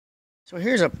So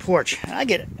here's a porch. I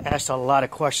get asked a lot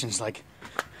of questions like,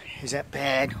 is that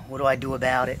bad? What do I do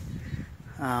about it?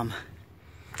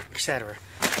 Etc.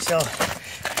 So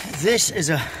this is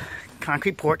a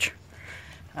concrete porch.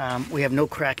 We have no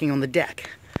cracking on the deck.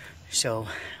 So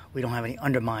we don't have any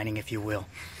undermining, if you will.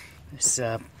 It's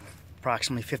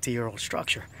approximately 50-year-old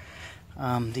structure.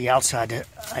 The outside,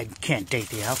 I can't date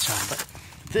the outside, but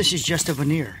this is just a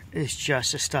veneer. It's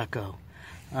just a stucco,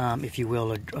 if you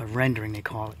will, a rendering they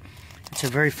call it. It's a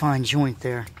very fine joint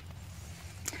there.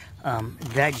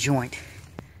 That joint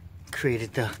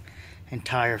created the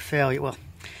entire failure. Well,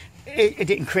 it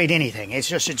didn't create anything. It's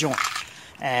just a joint.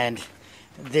 And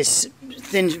this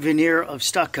thin veneer of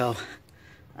stucco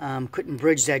couldn't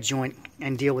bridge that joint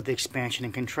and deal with the expansion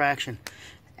and contraction.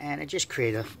 And it just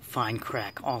created a fine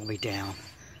crack all the way down.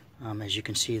 As you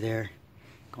can see there,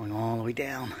 going all the way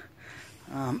down.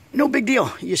 No big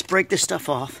deal. You just break this stuff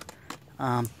off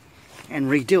and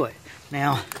redo it.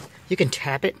 Now, you can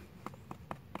tap it,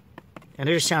 and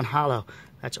it'll sound hollow.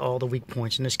 That's all the weak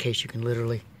points. In this case, you can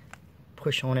literally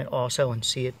push on it also and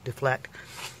see it deflect.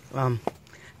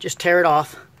 Just tear it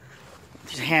off.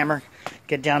 Just hammer.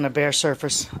 Get down to bare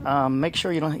surface. Make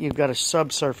sure you've got a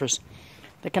subsurface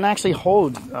that can actually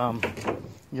hold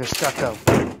your stucco.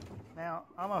 Now,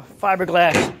 I'm a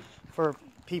fiberglass for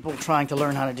people trying to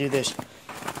learn how to do this.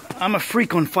 I'm a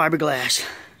freak on fiberglass.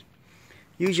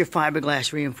 Use your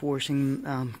fiberglass reinforcing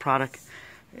product.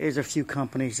 There's a few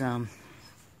companies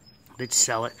that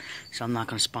sell it, so I'm not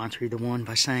going to sponsor either one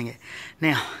by saying it.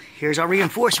 Now, here's our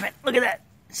reinforcement. Look at that.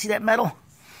 See that metal?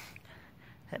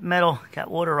 That metal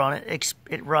got water on it.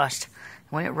 It rusts.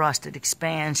 When it rusts, it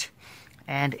expands,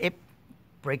 and it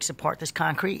breaks apart this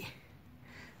concrete.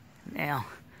 Now,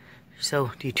 so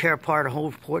do you tear apart a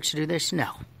whole porch to do this? No,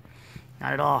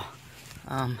 not at all.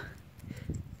 I'm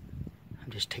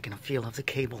just taking a feel of the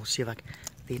cable, see if I can,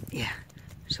 yeah.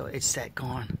 So it's that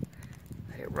gone,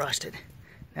 it rusted.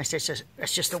 That's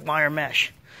just a wire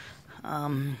mesh.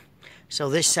 So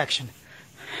this section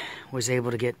was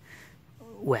able to get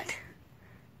wet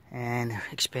and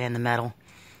expand the metal,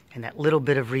 and that little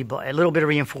bit of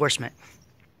reinforcement,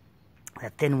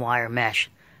 that thin wire mesh,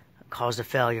 caused the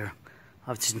failure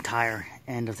of this entire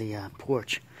end of the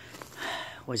porch.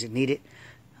 Was it needed?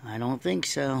 I don't think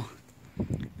so.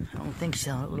 I don't think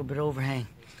so. A little bit of overhang.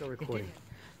 Still recording.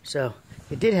 So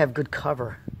it did have good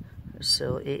cover.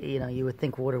 So you would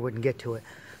think water wouldn't get to it,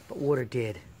 but water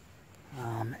did.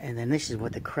 And then this is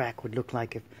what the crack would look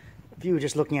like if you were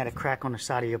just looking at a crack on the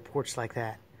side of your porch like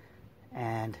that,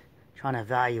 and trying to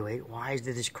evaluate why is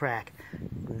there this crack.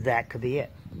 That could be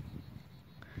it.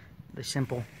 The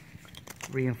simple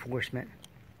reinforcement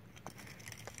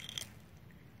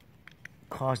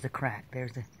caused the crack.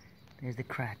 There's the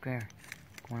crack there,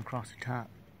 going across the top.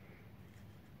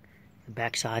 The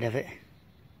back side of it.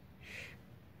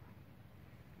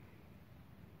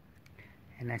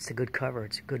 And that's the good cover.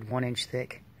 It's a good 1 inch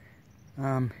thick.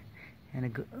 And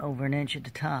over an inch at the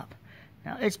top.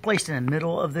 Now it's placed in the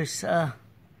middle of this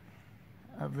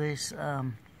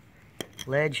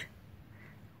ledge,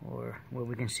 or where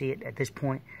we can see it at this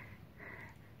point.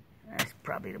 That's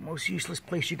probably the most useless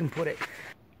place you can put it.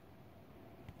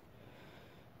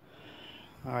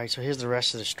 Alright, so here's the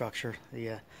rest of the structure.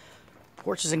 The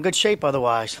porch is in good shape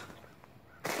otherwise.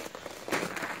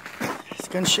 It's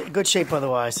good shape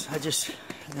otherwise. I just,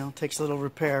 it takes a little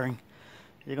repairing.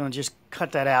 You're going to just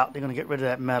cut that out. You're going to get rid of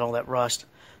that metal, that rust.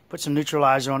 Put some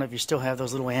neutralizer on it if you still have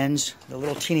those little ends, the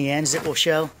little teeny ends that will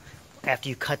show after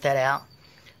you cut that out.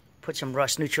 Put some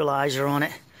rust neutralizer on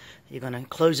it. You're going to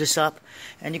close this up,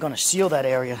 and you're going to seal that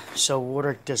area so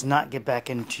water does not get back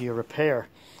into your repair.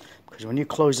 Because when you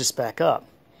close this back up,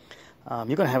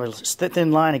 you're going to have a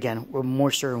thin line again where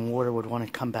moisture and water would want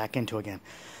to come back into again.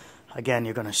 Again,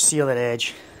 you're going to seal that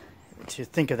edge to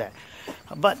think of that.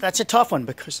 But that's a tough one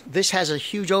because this has a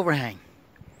huge overhang.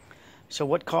 So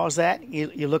what caused that?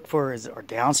 You look for are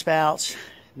downspouts.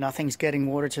 Nothing's getting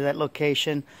water to that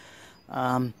location.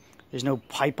 There's no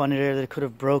pipe under there that could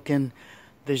have broken.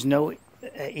 There's no,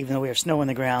 even though we have snow on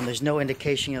the ground, there's no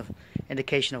indication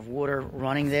of water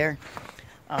running there.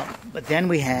 But then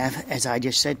we have, as I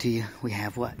just said to you, we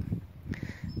have what?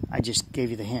 I just gave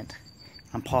you the hint.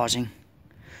 I'm pausing.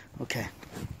 Okay.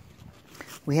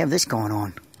 We have this going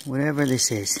on, whatever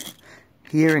this is.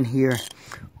 Here and here,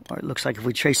 or it looks like if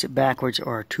we trace it backwards,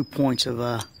 are 2 points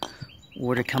of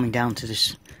water coming down to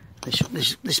this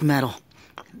metal.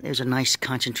 There's a nice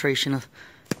concentration of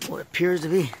what appears to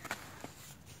be,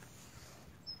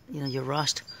 your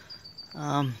rust.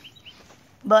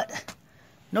 But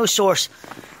no source.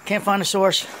 Can't find a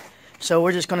source. So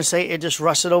we're just going to say it just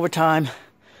rusted over time.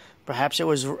 Perhaps it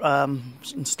was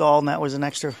installed and that was an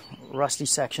extra rusty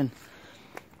section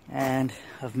and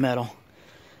of metal.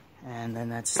 And then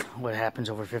that's what happens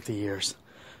over 50 years.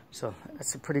 So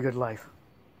that's a pretty good life.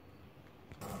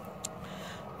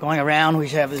 Going around, we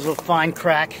have this little fine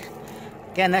crack.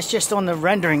 Again, that's just on the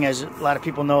rendering, as a lot of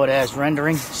people know it as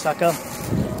rendering stucco.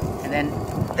 And then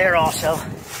there also,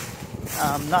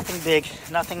 nothing big,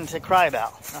 nothing to cry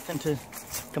about, nothing to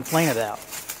complain about.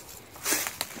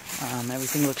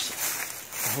 Everything looks,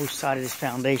 the whole side of this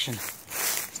foundation,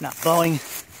 it's not bowing.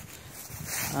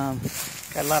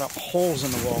 Got a lot of holes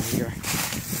in the wall here.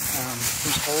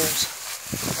 These holes,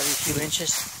 every few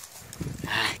inches.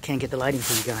 I can't get the lighting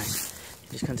for you guys.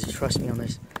 You're just going to trust me on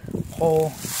this. Hole,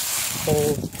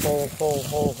 hole, hole, hole,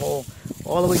 hole, hole,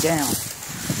 all the way down.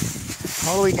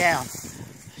 All the way down.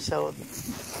 So,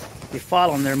 if you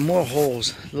follow them, there are more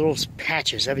holes, little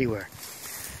patches everywhere.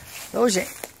 Those are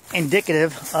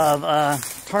indicative of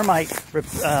termite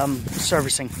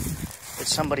servicing that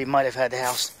somebody might have had the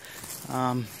house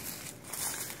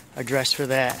addressed for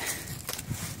that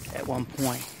at one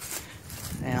point.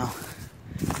 Now,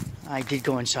 I did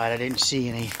go inside. I didn't see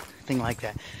anything like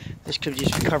that. This could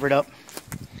just be covered up.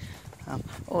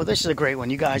 Oh, this is a great one.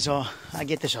 You guys, I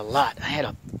get this a lot. I had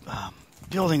a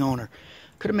building owner.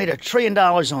 Could have made $1 trillion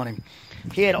on him.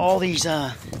 He had all these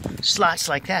slots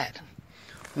like that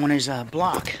on his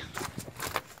block.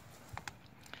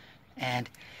 And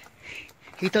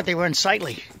he thought they were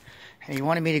unsightly. And he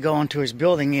wanted me to go onto his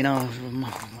building, you know,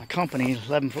 my company,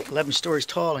 11 stories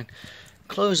tall, and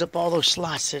close up all those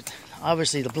slots that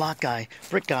obviously the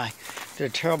brick guy, did a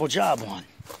terrible job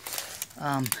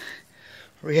on.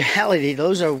 Reality,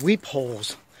 those are weep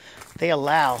holes. They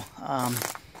allow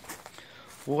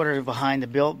water behind the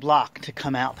block to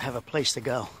come out, have a place to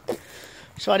go.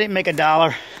 So I didn't make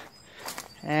 $1,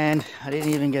 and I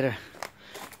didn't even get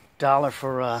 $1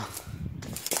 for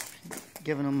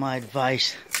giving them my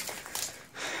advice,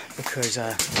 because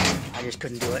I just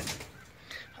couldn't do it.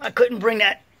 I couldn't bring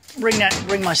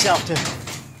myself to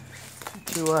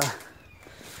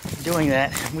doing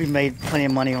that. We've made plenty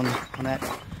of money on that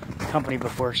company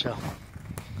before, so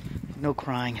no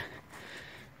crying.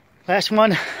 Last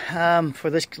one for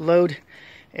this load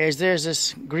is there's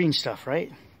this green stuff,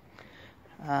 right?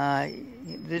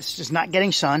 This is not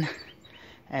getting sun,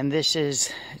 and this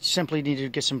is simply need to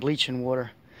get some bleach and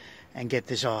water and get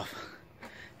this off.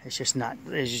 It's just not.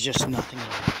 There's just nothing.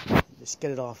 Just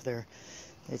get it off there.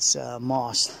 It's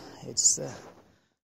moss. It's